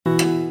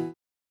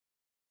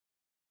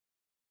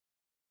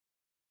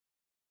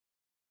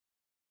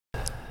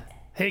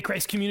Hey,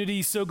 Christ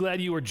community, so glad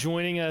you are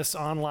joining us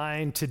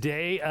online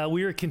today.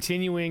 We are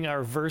continuing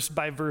our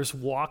verse-by-verse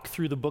walk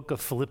through the book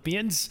of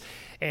Philippians,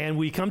 and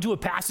we come to a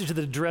passage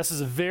that addresses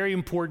a very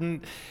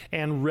important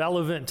and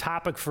relevant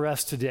topic for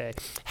us today.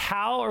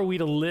 How are we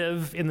to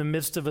live in the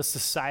midst of a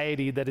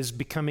society that is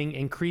becoming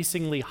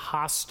increasingly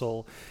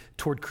hostile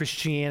toward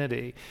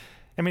Christianity?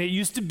 I mean, it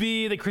used to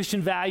be that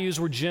Christian values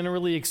were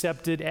generally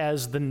accepted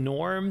as the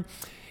norm.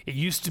 It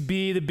used to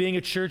be that being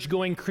a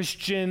church-going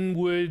Christian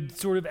would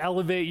sort of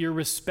elevate your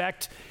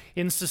respect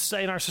in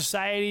our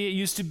society. It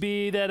used to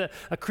be that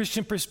a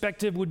Christian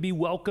perspective would be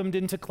welcomed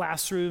into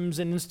classrooms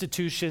and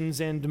institutions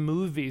and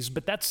movies,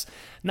 but that's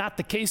not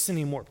the case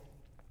anymore.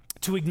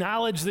 To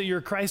acknowledge that you're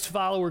a Christ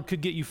follower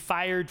could get you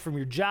fired from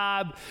your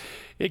job.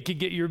 It could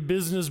get your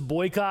business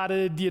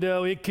boycotted.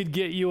 It could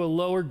get you a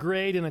lower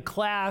grade in a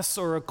class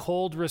or a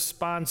cold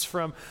response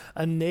from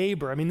a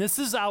neighbor. I mean, this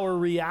is our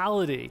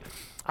reality.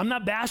 I'm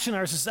not bashing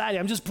our society.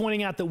 I'm just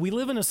pointing out that we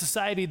live in a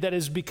society that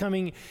is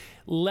becoming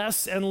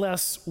less and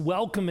less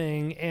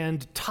welcoming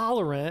and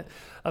tolerant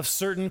of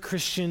certain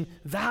Christian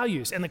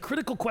values. And the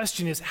critical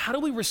question is, how do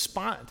we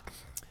respond?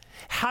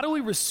 How do we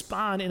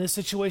respond in a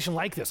situation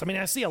like this? I mean,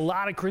 I see a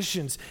lot of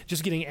Christians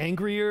just getting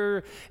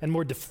angrier and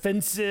more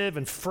defensive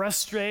and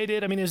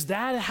frustrated. I mean, is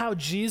that how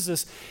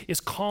Jesus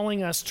is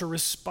calling us to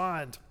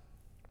respond?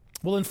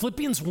 Well, in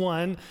Philippians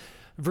 1,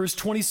 verse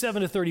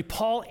 27 to 30,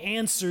 Paul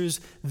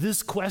answers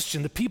this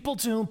question. The people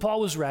to whom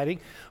Paul was writing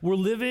were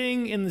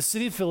living in the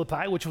city of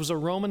Philippi, which was a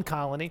Roman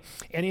colony.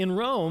 And in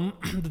Rome,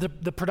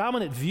 the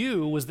predominant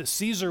view was that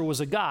Caesar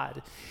was a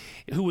god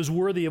who was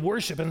worthy of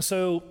worship. And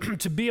so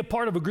to be a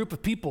part of a group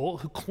of people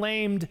who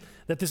claimed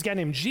that this guy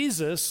named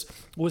Jesus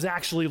was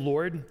actually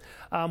Lord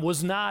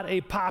was not a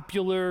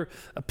popular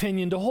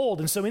opinion to hold.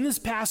 And so in this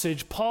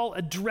passage, Paul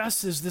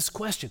addresses this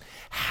question.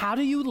 How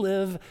do you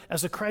live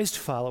as a Christ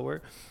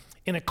follower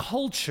in a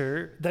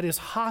culture that is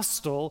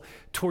hostile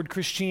toward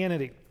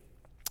Christianity?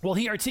 Well,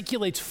 he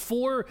articulates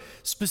four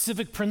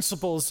specific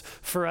principles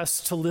for us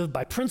to live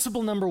by.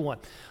 Principle number one,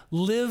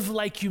 live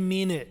like you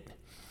mean it.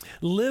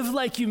 Live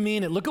like you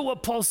mean it. Look at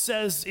what Paul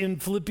says in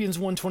Philippians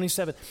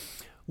 1:27.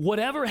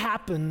 Whatever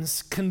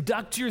happens,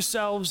 conduct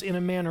yourselves in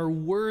a manner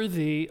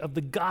worthy of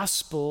the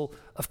gospel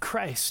of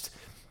Christ.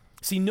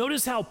 See,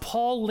 notice how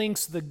Paul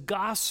links the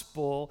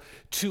gospel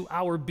to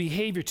our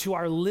behavior, to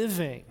our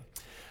living.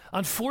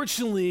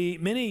 Unfortunately,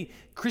 many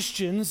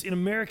Christians in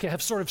America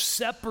have sort of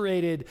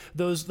separated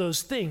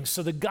those things.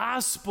 So the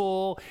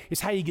gospel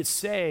is how you get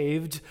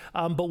saved,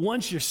 but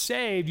once you're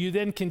saved, you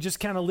then can just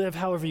kind of live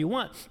however you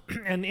want.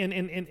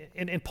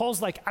 And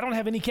Paul's like, I don't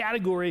have any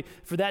category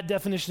for that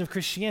definition of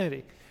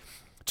Christianity.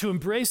 To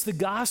embrace the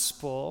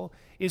gospel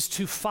is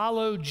to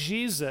follow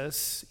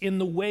Jesus in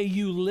the way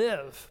you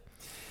live.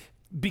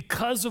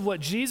 Because of what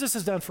Jesus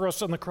has done for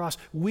us on the cross,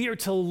 we are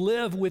to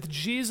live with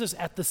Jesus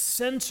at the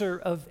center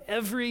of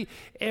every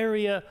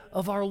area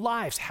of our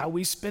lives. How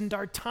we spend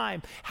our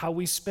time, how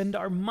we spend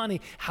our money,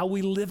 how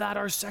we live out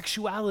our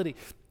sexuality.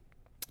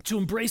 To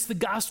embrace the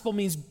gospel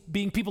means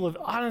being people of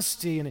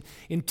honesty and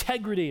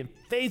integrity and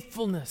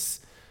faithfulness.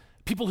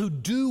 People who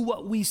do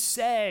what we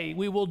say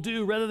we will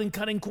do rather than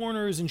cutting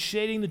corners and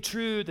shading the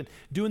truth and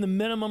doing the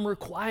minimum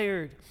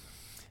required.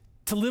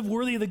 To live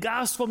worthy of the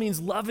gospel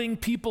means loving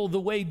people the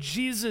way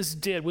Jesus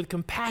did, with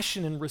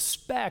compassion and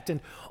respect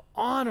and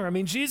honor. I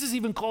mean, Jesus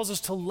even calls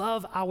us to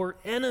love our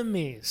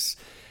enemies.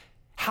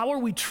 How are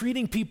we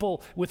treating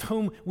people with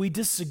whom we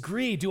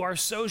disagree? Do our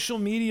social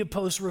media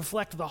posts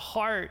reflect the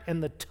heart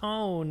and the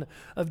tone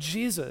of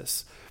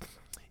Jesus?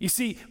 You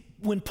see,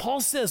 when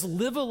Paul says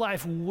live a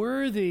life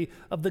worthy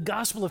of the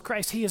gospel of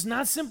Christ, he is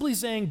not simply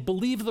saying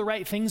believe the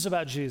right things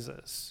about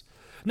Jesus.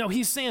 No,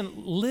 he's saying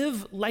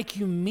live like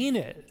you mean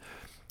it.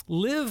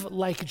 Live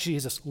like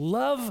Jesus,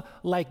 love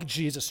like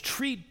Jesus,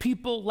 treat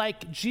people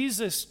like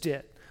Jesus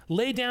did,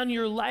 lay down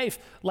your life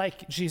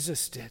like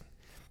Jesus did.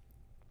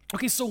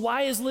 Okay, so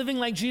why is living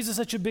like Jesus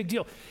such a big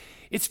deal?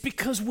 It's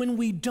because when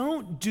we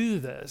don't do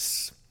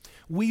this,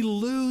 we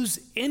lose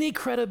any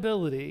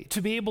credibility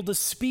to be able to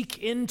speak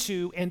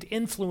into and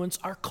influence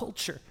our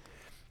culture.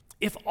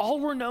 If all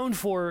we're known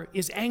for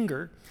is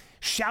anger,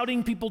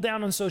 shouting people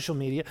down on social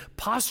media,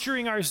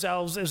 posturing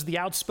ourselves as the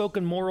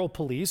outspoken moral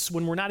police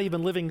when we're not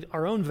even living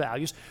our own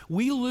values,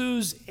 we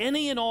lose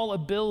any and all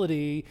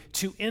ability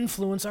to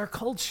influence our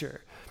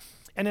culture.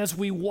 And as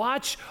we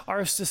watch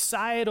our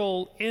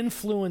societal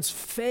influence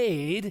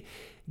fade,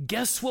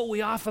 guess what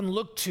we often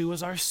look to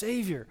as our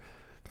savior?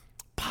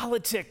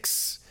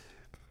 Politics.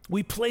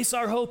 We place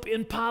our hope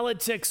in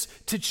politics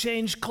to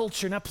change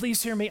culture. Now,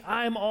 please hear me.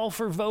 I'm all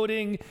for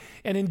voting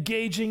and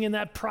engaging in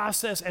that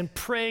process and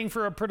praying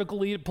for our political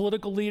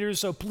leaders.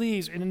 So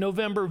please, in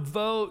November,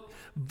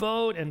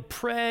 vote and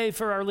pray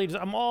for our leaders.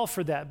 I'm all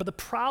for that. But the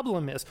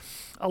problem is,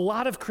 a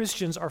lot of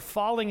Christians are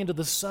falling into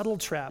the subtle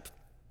trap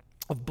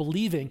of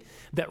believing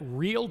that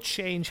real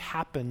change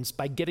happens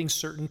by getting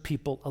certain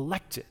people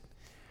elected.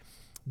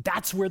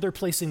 That's where they're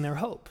placing their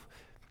hope.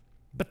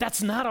 But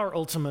that's not our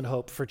ultimate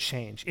hope for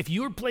change. If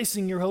you're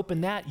placing your hope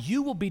in that,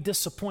 you will be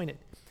disappointed.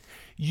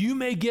 You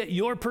may get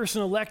your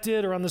person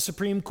elected or on the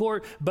Supreme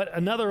Court, but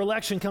another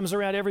election comes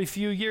around every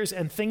few years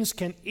and things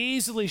can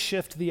easily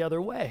shift the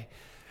other way.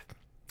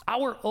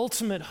 Our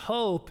ultimate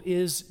hope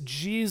is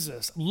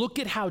Jesus. Look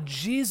at how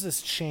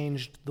Jesus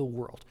changed the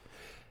world.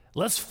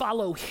 Let's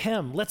follow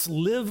him. Let's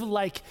live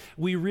like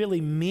we really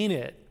mean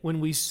it when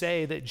we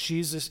say that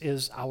Jesus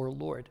is our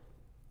Lord.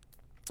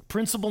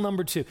 Principle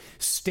number 2,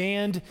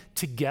 stand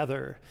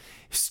together.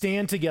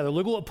 Stand together.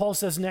 Look at what Paul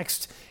says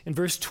next in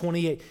verse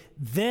 28.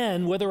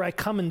 Then, whether I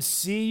come and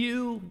see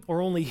you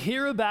or only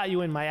hear about you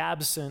in my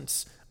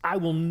absence, I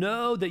will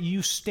know that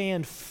you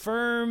stand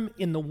firm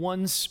in the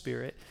one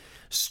Spirit,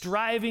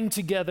 striving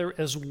together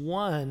as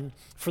one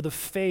for the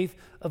faith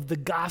of the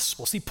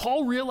gospel. See,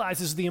 Paul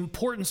realizes the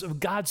importance of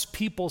God's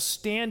people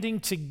standing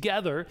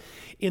together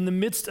in the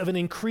midst of an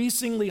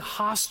increasingly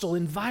hostile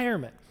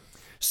environment,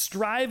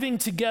 striving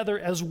together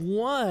as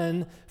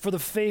one for the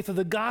faith of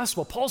the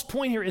gospel. Paul's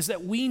point here is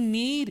that we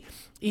need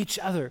each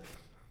other.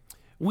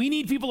 We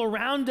need people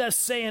around us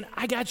saying,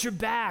 I got your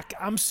back.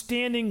 I'm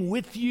standing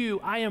with you.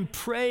 I am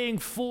praying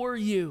for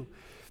you.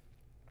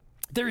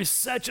 There is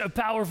such a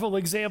powerful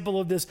example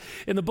of this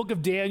in the book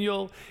of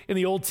Daniel in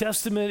the Old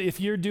Testament. If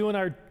you're doing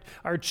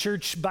our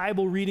church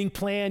Bible reading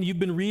plan, you've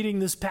been reading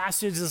this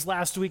passage this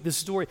last week, this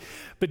story.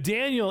 But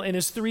Daniel and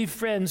his 3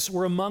 friends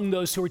were among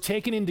those who were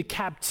taken into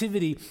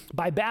captivity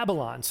by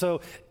Babylon.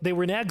 So they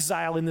were in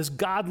exile in this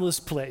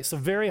godless place, a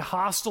very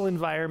hostile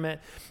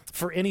environment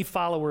for any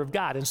follower of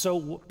God. And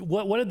so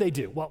what did they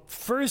do? Well,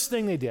 first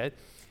thing they did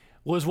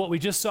was what we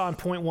just saw in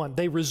point 1.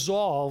 They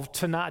resolved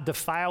to not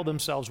defile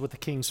themselves with the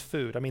king's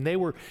food. I mean, they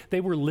were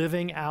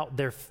living out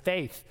their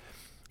faith.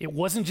 It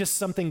wasn't just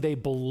something they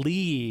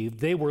believed,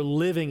 they were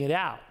living it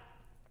out.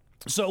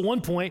 So at one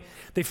point,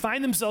 they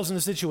find themselves in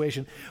a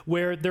situation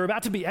where they're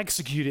about to be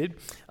executed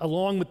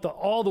along with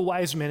all the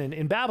wise men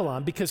in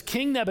Babylon, because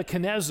King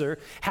Nebuchadnezzar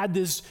had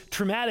this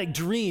traumatic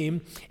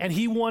dream, and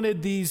he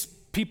wanted these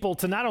people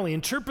to not only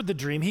interpret the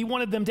dream, he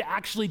wanted them to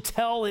actually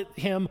tell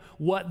him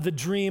what the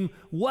dream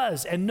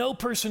was, and no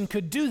person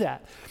could do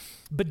that.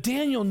 But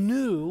Daniel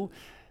knew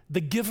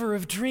the giver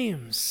of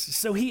dreams,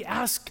 so he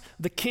asked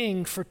the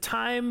king for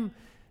time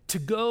to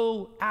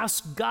go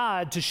ask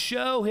God to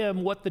show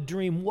him what the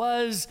dream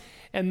was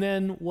and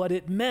then what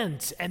it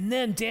meant. And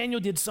then Daniel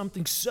did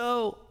something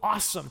so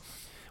awesome.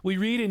 We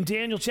read in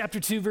Daniel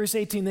chapter 2, verse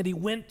 18, that he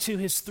went to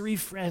his 3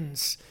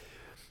 friends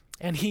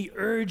and he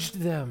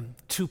urged them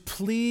to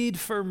plead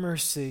for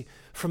mercy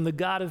from the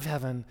God of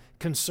heaven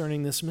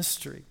concerning this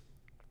mystery.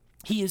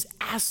 He is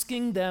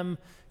asking them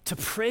to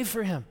pray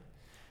for him.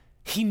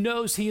 He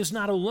knows he is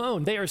not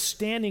alone. They are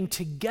standing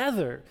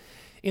together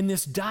in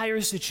this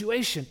dire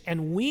situation,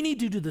 and we need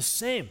to do the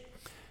same.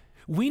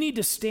 We need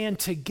to stand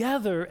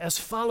together as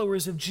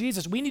followers of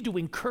Jesus. We need to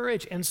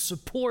encourage and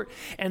support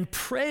and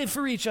pray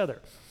for each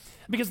other.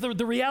 Because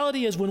the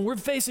reality is, when we're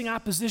facing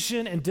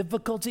opposition and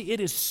difficulty,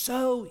 it is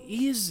so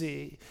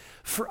easy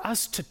for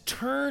us to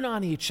turn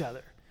on each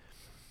other.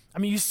 I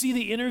mean, you see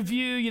the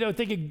interview,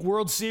 think of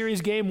World Series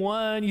Game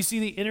 1, you see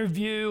the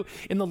interview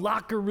in the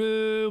locker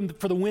room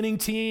for the winning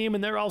team,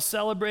 and they're all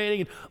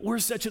celebrating, and we're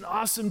such an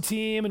awesome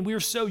team, and we're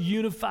so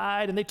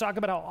unified, and they talk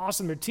about how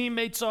awesome their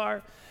teammates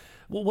are.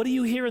 Well, what do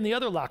you hear in the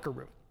other locker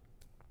room?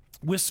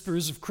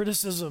 Whispers of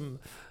criticism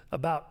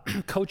about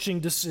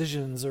coaching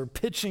decisions or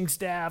pitching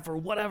staff or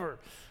whatever,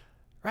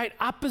 right?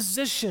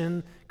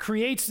 Opposition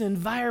creates an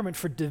environment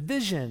for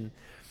division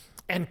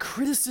and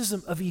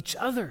criticism of each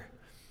other.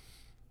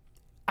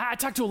 I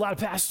talk to a lot of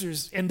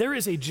pastors, and there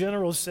is a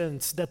general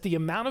sense that the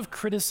amount of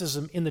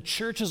criticism in the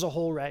church as a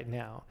whole right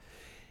now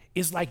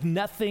is like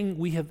nothing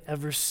we have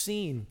ever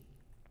seen.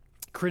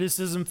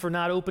 Criticism for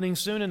not opening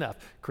soon enough,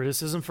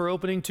 criticism for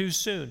opening too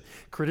soon,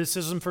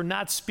 criticism for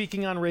not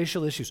speaking on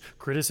racial issues,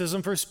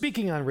 criticism for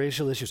speaking on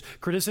racial issues,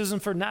 criticism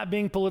for not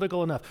being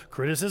political enough,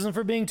 criticism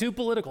for being too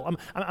political.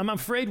 I'm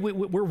afraid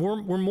we're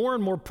more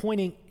and more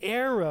pointing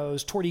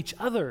arrows toward each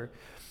other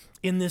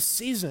in this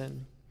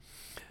season.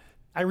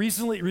 I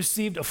recently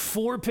received a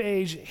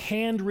 4-page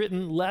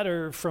handwritten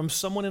letter from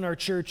someone in our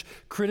church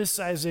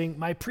criticizing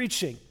my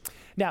preaching.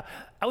 Now,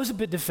 I was a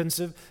bit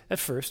defensive at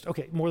first.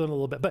 Okay, more than a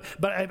little bit.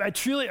 But I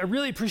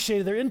really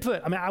appreciated their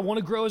input. I mean, I want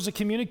to grow as a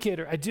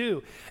communicator. I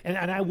do. And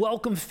I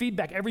welcome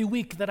feedback. Every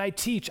week that I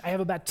teach, I have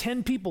about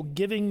 10 people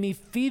giving me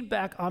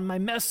feedback on my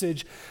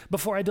message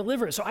before I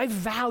deliver it. So I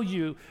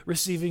value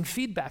receiving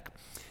feedback.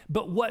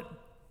 But what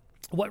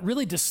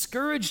really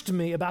discouraged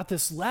me about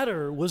this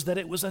letter was that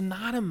it was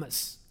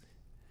anonymous.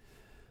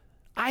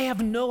 I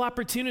have no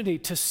opportunity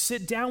to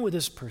sit down with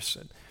this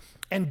person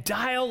and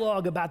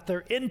dialogue about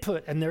their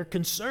input and their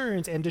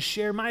concerns and to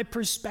share my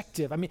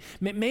perspective. I mean,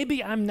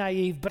 maybe I'm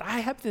naive, but I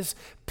have this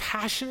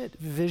passionate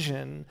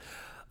vision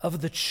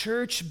of the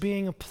church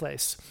being a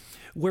place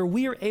where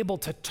we are able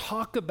to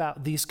talk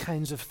about these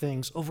kinds of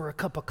things over a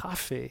cup of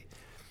coffee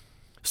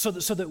so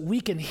that we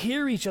can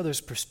hear each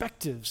other's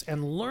perspectives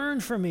and learn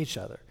from each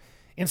other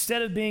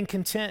instead of being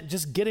content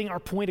just getting our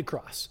point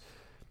across.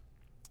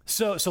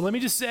 So let me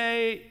just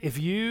say, if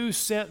you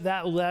sent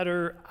that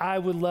letter, I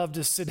would love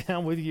to sit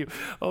down with you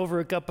over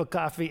a cup of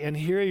coffee and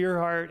hear your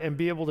heart and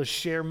be able to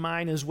share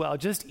mine as well.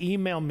 Just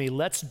email me.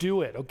 Let's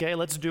do it, okay?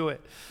 Let's do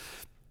it.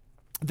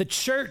 The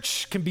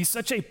church can be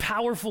such a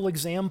powerful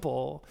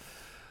example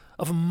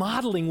of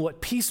modeling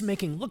what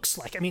peacemaking looks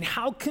like. I mean,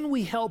 how can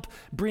we help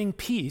bring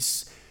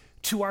peace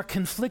to our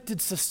conflicted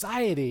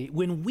society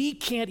when we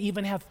can't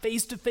even have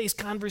face-to-face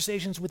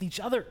conversations with each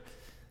other?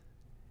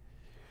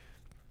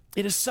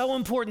 It is so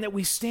important that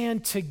we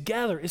stand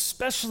together,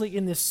 especially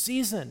in this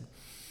season.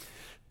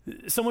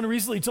 Someone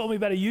recently told me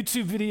about a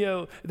YouTube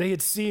video they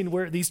had seen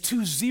where these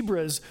two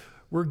zebras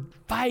were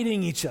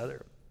fighting each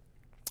other.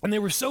 And they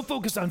were so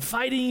focused on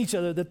fighting each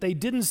other that they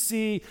didn't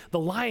see the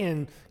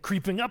lion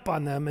creeping up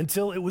on them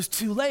until it was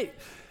too late.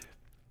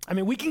 I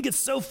mean, we can get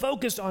so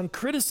focused on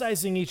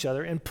criticizing each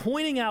other and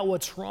pointing out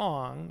what's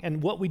wrong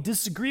and what we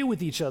disagree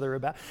with each other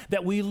about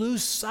that we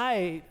lose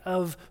sight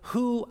of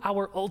who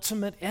our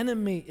ultimate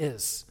enemy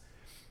is.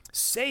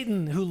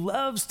 Satan, who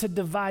loves to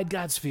divide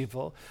God's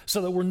people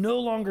so that we're no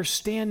longer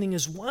standing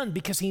as one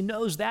because he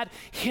knows that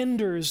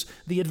hinders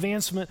the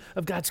advancement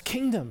of God's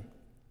kingdom.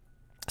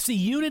 See,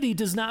 unity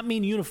does not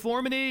mean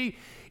uniformity.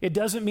 It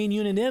doesn't mean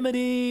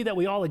unanimity, that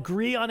we all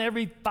agree on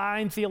every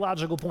fine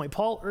theological point.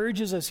 Paul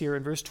urges us here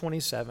in verse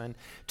 27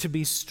 to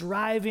be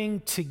striving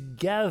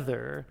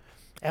together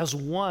as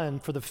one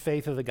for the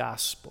faith of the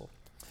gospel.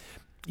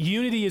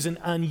 Unity is an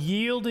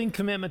unyielding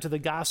commitment to the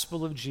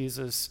gospel of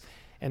Jesus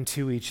and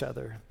to each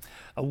other,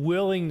 a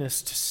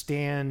willingness to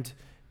stand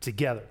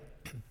together.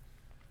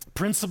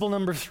 Principle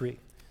number 3,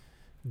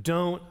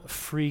 don't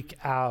freak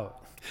out.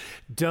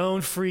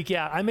 Don't freak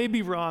out. I may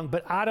be wrong,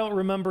 but I don't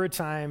remember a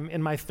time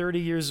in my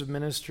 30 years of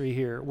ministry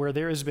here where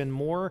there has been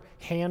more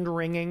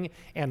hand-wringing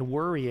and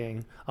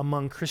worrying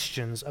among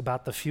Christians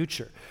about the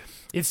future.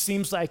 It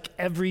seems like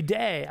every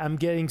day I'm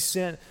getting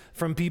sent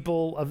from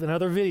people of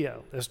another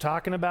video that's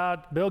talking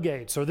about Bill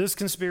Gates or this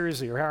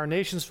conspiracy or how our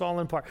nation's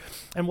falling apart.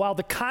 And while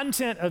the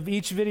content of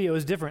each video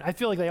is different, I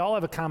feel like they all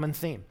have a common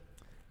theme: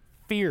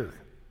 fear.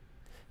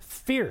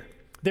 Fear.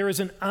 There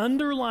is an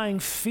underlying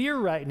fear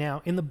right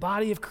now in the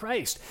body of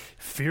Christ.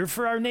 Fear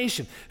for our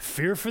nation,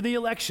 fear for the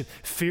election,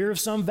 fear of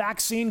some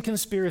vaccine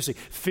conspiracy,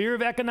 fear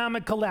of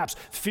economic collapse,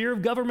 fear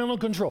of governmental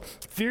control,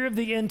 fear of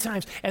the end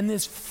times. And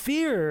this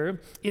fear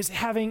is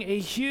having a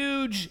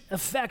huge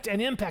effect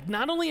and impact,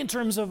 not only in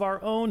terms of our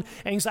own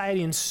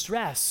anxiety and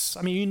stress.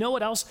 I mean, you know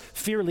what else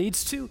fear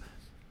leads to?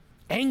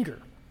 Anger,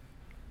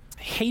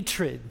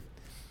 hatred.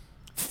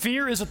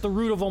 Fear is at the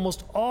root of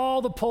almost all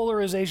the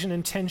polarization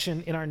and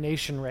tension in our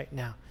nation right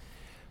now.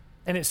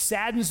 And it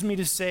saddens me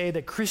to say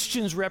that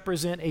Christians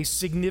represent a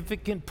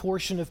significant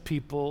portion of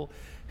people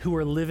who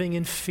are living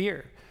in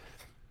fear.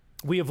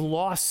 We have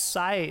lost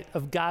sight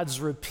of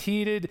God's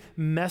repeated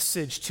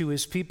message to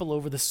his people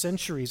over the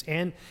centuries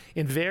and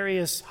in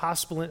various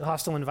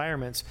hostile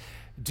environments.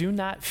 Do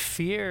not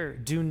fear.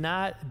 Do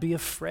not be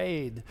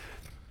afraid.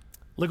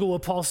 Look at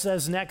what Paul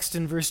says next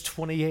in verse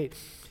 28.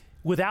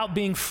 Without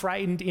being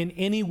frightened in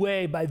any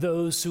way by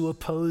those who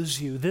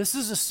oppose you. This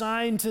is a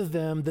sign to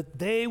them that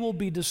they will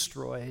be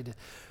destroyed,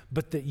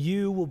 but that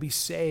you will be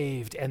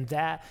saved, and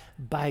that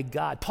by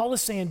God. Paul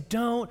is saying,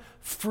 don't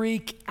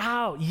freak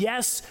out.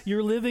 Yes,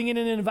 you're living in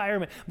an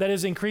environment that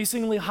is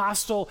increasingly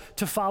hostile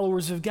to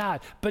followers of God,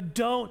 but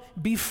don't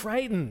be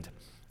frightened.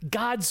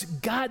 God's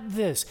got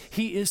this.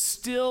 He is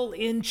still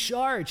in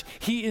charge.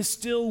 He is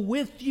still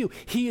with you.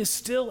 He is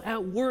still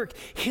at work.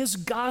 His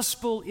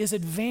gospel is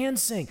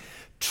advancing.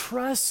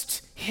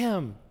 Trust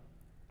him.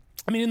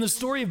 I mean, in the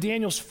story of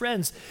Daniel's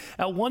friends,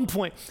 at one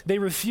point, they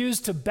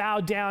refused to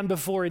bow down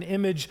before an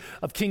image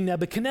of King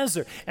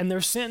Nebuchadnezzar, and they're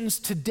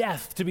sentenced to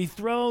death, to be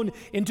thrown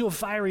into a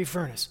fiery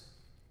furnace.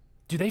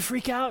 Do they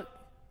freak out?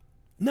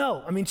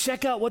 No. I mean,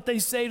 check out what they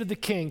say to the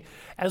king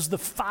as the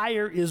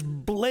fire is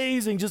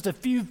blazing just a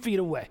few feet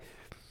away.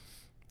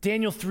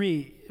 Daniel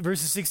 3,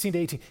 verses 16 to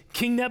 18.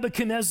 King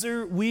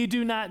Nebuchadnezzar, we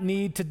do not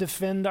need to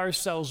defend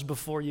ourselves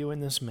before you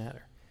in this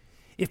matter.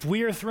 If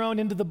we are thrown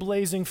into the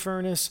blazing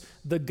furnace,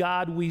 the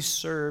God we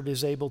serve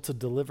is able to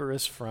deliver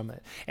us from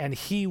it, and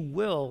he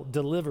will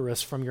deliver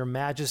us from your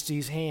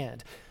majesty's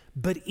hand.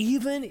 But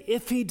even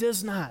if he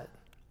does not,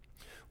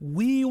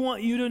 we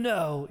want you to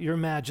know, your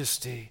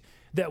majesty,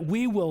 that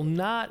we will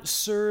not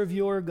serve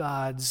your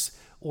gods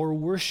or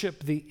worship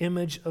the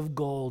image of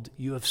gold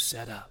you have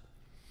set up.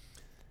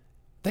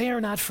 They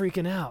are not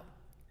freaking out.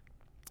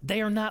 They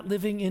are not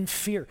living in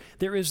fear.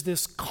 There is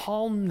this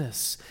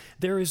calmness.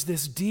 There is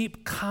this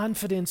deep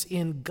confidence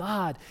in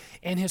God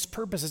and his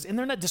purposes. And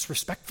they're not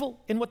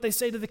disrespectful in what they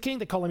say to the king.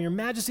 They call him your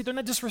majesty. They're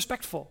not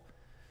disrespectful.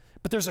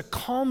 But there's a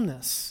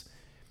calmness.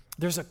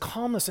 There's a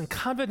calmness and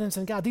confidence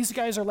in God. These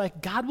guys are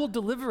like, God will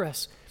deliver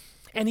us.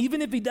 And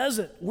even if he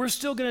doesn't, we're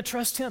still going to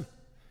trust him.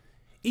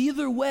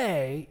 Either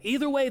way,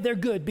 they're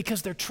good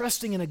because they're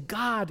trusting in a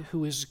God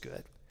who is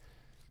good.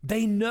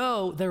 They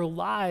know their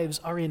lives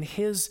are in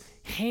his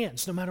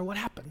hands no matter what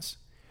happens.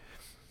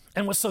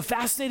 And what's so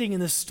fascinating in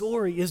this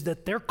story is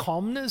that their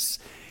calmness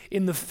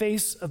in the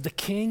face of the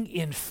king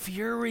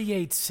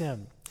infuriates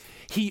him.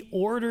 He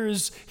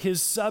orders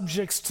his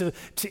subjects to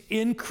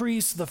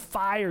increase the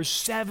fire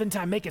 7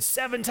 times, make it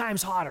 7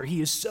 times hotter.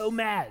 He is so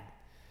mad.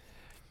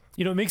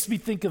 You know, it makes me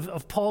think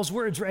of Paul's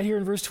words right here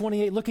in verse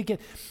 28. Look again.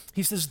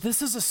 He says,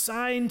 this is a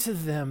sign to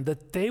them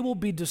that they will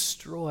be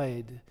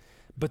destroyed,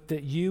 but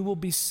that you will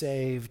be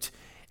saved,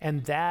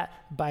 and that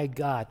by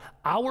God.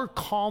 Our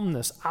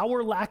calmness,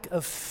 our lack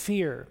of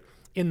fear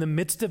in the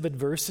midst of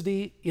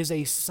adversity is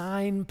a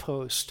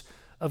signpost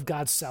of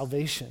God's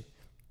salvation.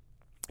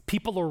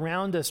 People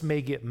around us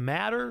may get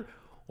madder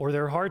or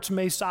their hearts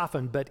may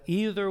soften, but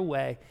either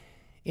way,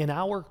 in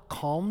our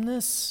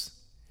calmness,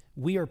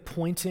 we are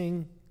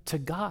pointing to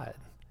God,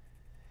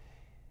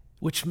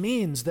 which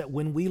means that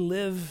when we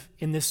live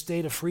in this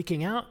state of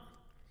freaking out,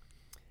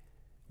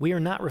 we are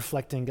not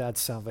reflecting God's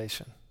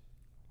salvation.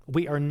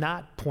 We are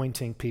not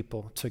pointing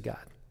people to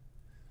God.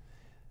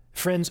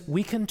 Friends,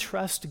 we can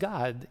trust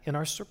God in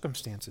our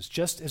circumstances,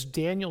 just as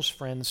Daniel's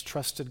friends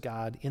trusted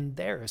God in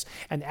theirs.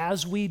 And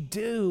as we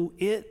do,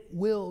 it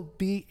will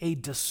be a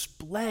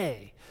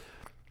display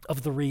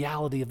of the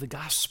reality of the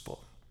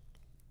gospel.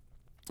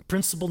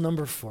 Principle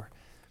number 4,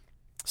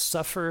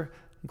 suffer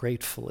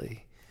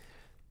gratefully.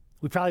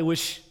 We probably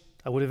wish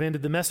I would have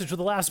ended the message with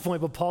the last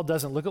point, but Paul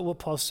doesn't. Look at what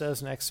Paul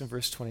says next in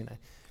verse 29.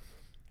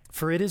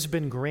 For it has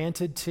been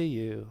granted to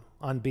you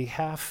on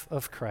behalf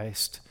of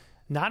Christ,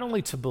 not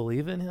only to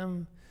believe in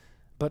him,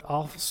 but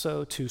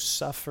also to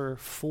suffer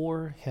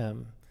for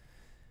him,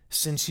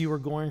 since you are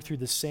going through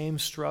the same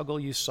struggle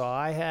you saw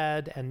I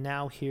had and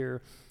now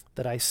hear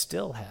that I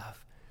still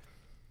have.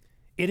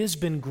 It has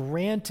been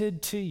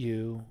granted to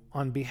you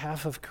on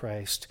behalf of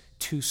Christ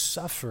to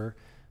suffer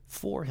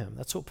for him.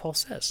 That's what Paul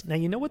says. Now,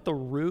 you know what the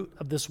root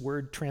of this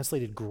word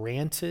translated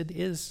granted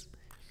is?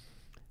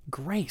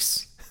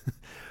 Grace.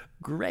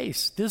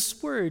 Grace.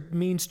 This word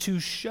means to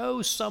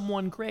show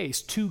someone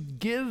grace, to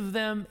give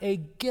them a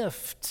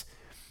gift.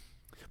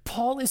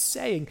 Paul is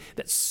saying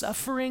that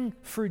suffering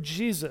for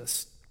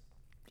Jesus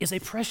is a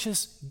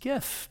precious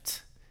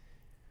gift.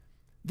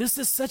 This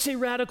is such a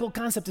radical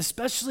concept,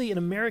 especially in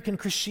American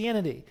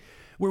Christianity,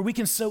 where we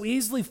can so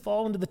easily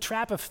fall into the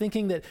trap of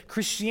thinking that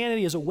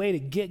Christianity is a way to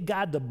get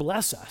God to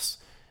bless us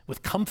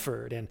with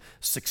comfort and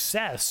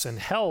success and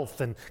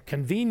health and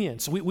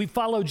convenience. We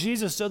follow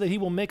Jesus so that he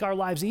will make our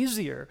lives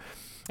easier.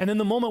 And then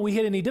the moment we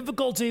hit any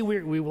difficulty,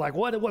 we're like,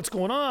 what's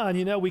going on?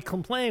 You know, we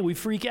complain, we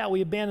freak out,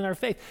 we abandon our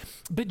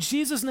faith. But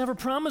Jesus never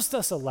promised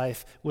us a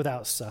life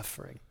without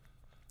suffering.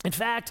 In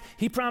fact,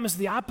 he promised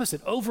the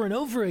opposite over and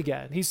over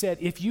again. He said,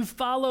 if you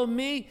follow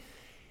me,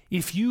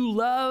 if you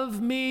love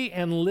me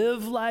and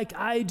live like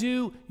I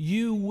do,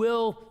 you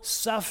will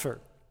suffer.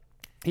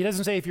 He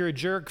doesn't say if you're a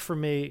jerk for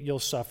me, you'll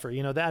suffer.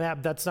 You know,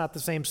 that's not the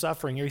same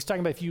suffering here. He's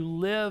talking about if you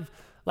live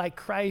like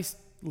Christ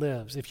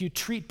lives, if you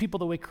treat people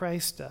the way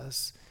Christ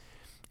does,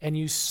 and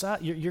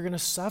you're going to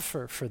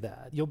suffer for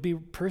that. You'll be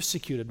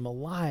persecuted,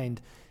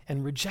 maligned,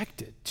 and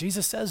rejected.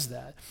 Jesus says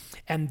that.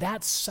 And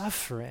that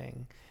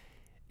suffering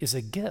is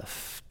a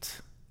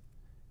gift.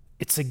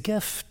 It's a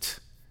gift.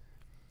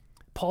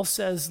 Paul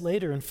says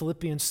later in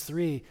Philippians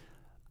 3,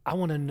 I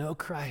want to know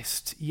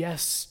Christ.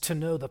 Yes, to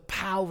know the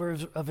power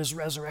of his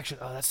resurrection.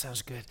 Oh, that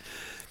sounds good.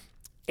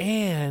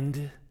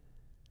 And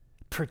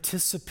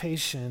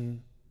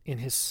participation in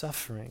his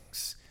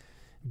sufferings,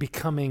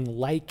 becoming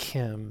like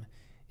him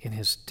in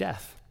his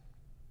death.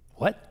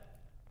 What?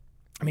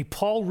 I mean,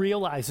 Paul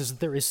realizes that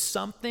there is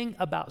something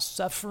about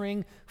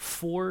suffering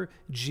for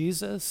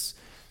Jesus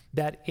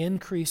that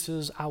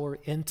increases our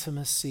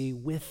intimacy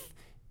with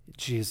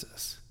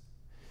Jesus.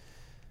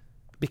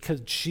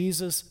 Because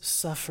Jesus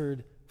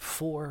suffered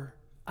for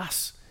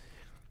us.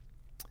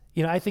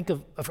 You know, I think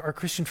of our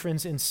Christian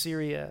friends in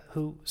Syria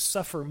who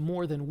suffer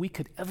more than we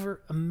could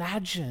ever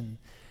imagine.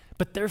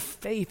 But their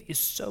faith is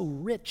so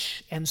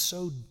rich and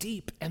so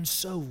deep and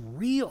so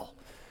real.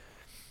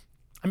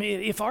 I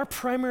mean, if our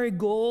primary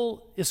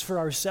goal is for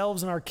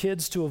ourselves and our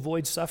kids to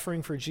avoid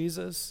suffering for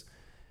Jesus,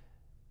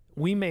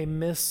 we may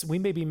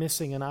be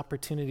missing an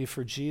opportunity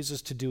for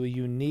Jesus to do a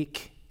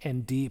unique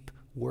and deep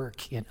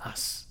work in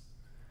us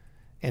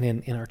and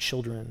in our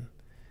children.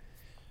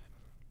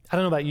 I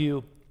don't know about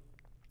you,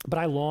 but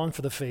I long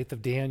for the faith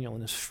of Daniel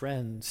and his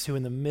friends who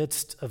in the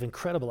midst of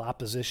incredible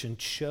opposition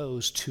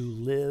chose to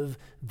live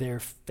their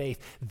faith.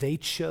 They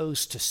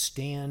chose to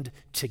stand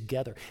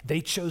together.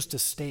 They chose to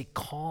stay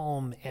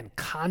calm and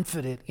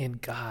confident in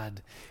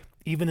God,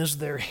 even as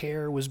their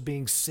hair was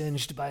being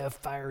singed by a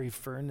fiery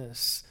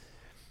furnace,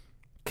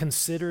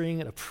 considering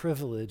it a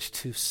privilege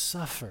to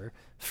suffer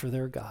for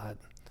their God.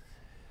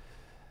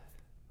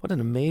 What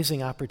an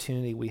amazing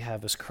opportunity we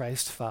have as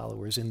Christ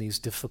followers in these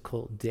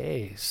difficult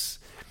days.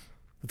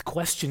 The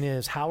question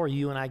is, how are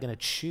you and I going to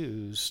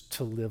choose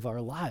to live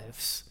our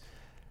lives?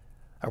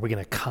 Are we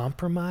going to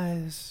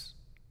compromise,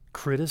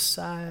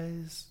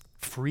 criticize,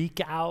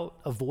 freak out,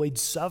 avoid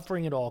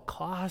suffering at all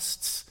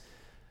costs?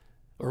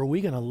 Or are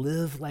we going to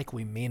live like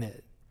we mean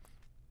it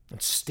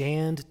and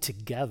stand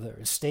together,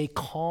 stay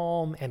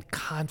calm and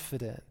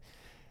confident,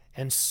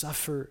 and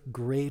suffer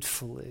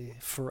gratefully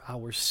for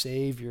our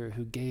Savior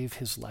who gave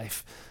his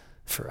life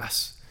for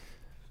us?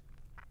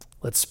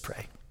 Let's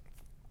pray.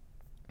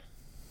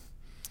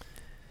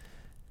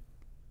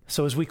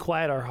 So as we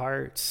quiet our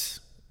hearts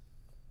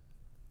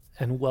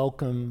and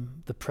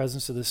welcome the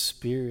presence of the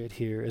Spirit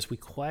here, as we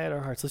quiet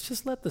our hearts, let's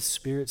just let the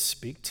Spirit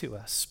speak to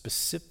us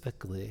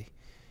specifically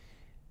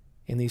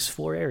in these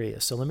 4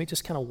 areas. So let me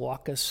just kind of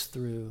walk us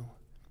through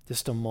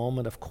just a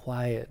moment of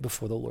quiet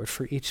before the Lord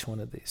for each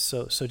one of these.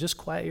 So just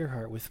quiet your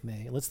heart with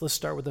me. Let's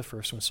start with the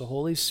first one. So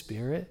Holy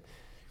Spirit,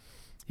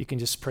 you can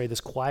just pray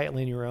this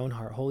quietly in your own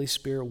heart. Holy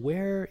Spirit,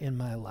 where in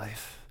my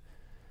life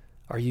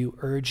are you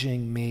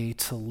urging me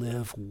to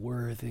live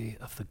worthy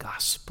of the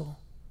gospel?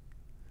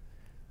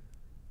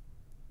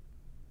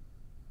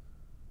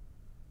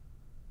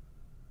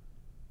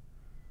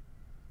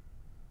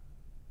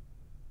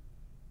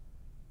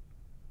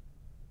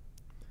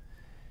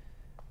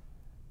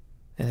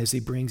 And as he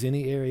brings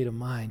any area to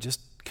mind,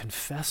 just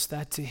confess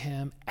that to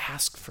him.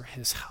 Ask for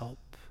his help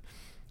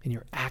in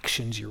your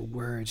actions, your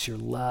words, your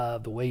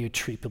love, the way you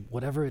treat people,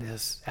 whatever it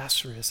is,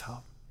 ask for his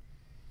help.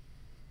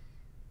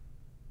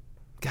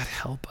 God,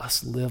 help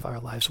us live our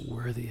lives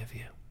worthy of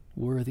you,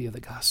 worthy of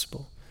the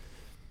gospel.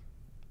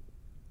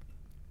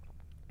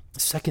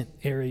 Second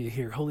area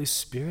here, Holy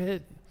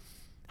Spirit,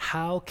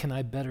 how can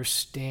I better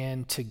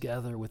stand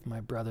together with my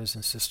brothers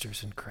and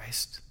sisters in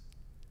Christ?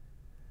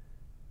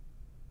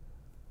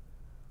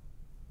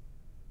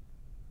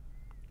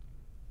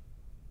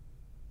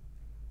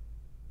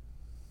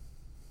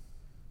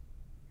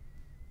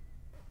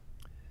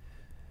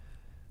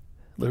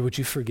 Lord, would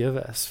you forgive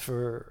us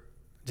for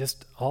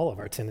just all of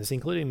our tendency,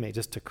 including me,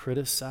 just to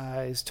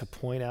criticize, to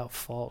point out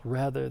fault,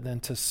 rather than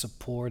to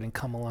support and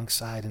come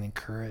alongside and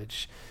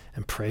encourage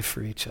and pray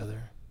for each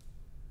other.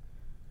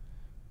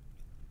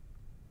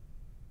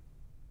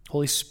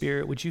 Holy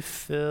Spirit, would you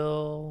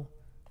fill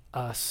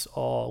us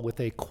all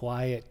with a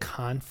quiet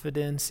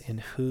confidence in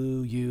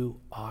who you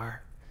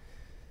are?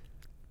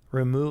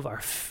 Remove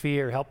our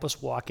fear. Help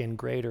us walk in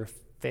greater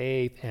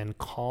faith and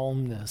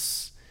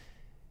calmness,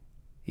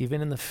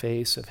 even in the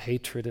face of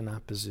hatred and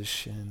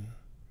opposition.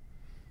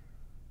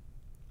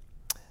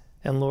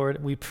 And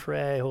Lord, we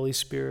pray, Holy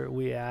Spirit,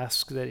 we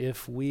ask that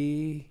if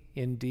we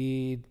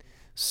indeed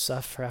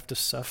have to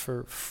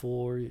suffer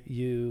for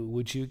you,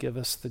 would you give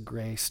us the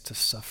grace to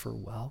suffer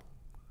well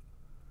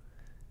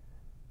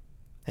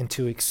and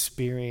to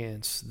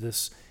experience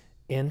this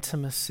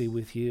intimacy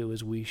with you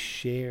as we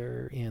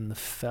share in the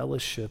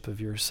fellowship of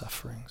your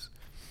sufferings.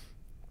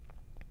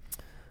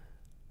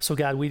 So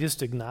God, we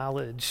just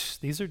acknowledge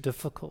these are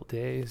difficult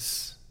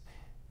days.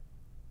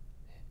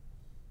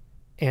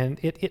 And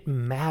it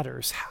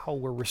matters how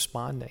we're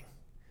responding.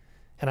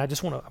 And I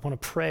want to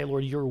pray,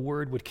 Lord, your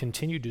word would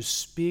continue to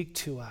speak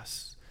to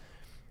us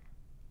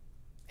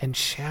and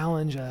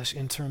challenge us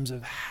in terms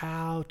of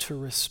how to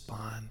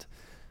respond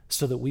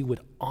so that we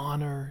would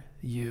honor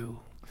you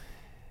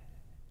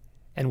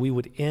and we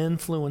would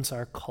influence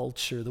our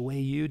culture the way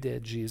you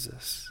did,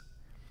 Jesus.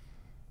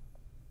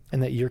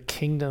 And that your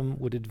kingdom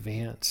would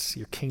advance,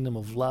 your kingdom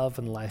of love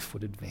and life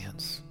would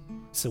advance.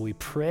 So we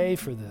pray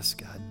for this,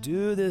 God.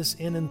 Do this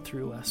in and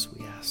through us,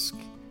 we ask.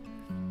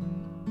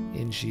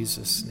 In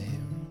Jesus'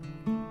 name.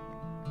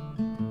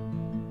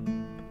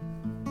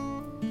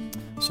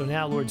 So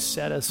now, Lord,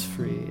 set us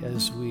free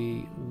as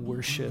we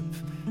worship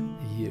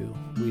you.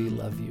 We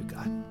love you,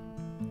 God.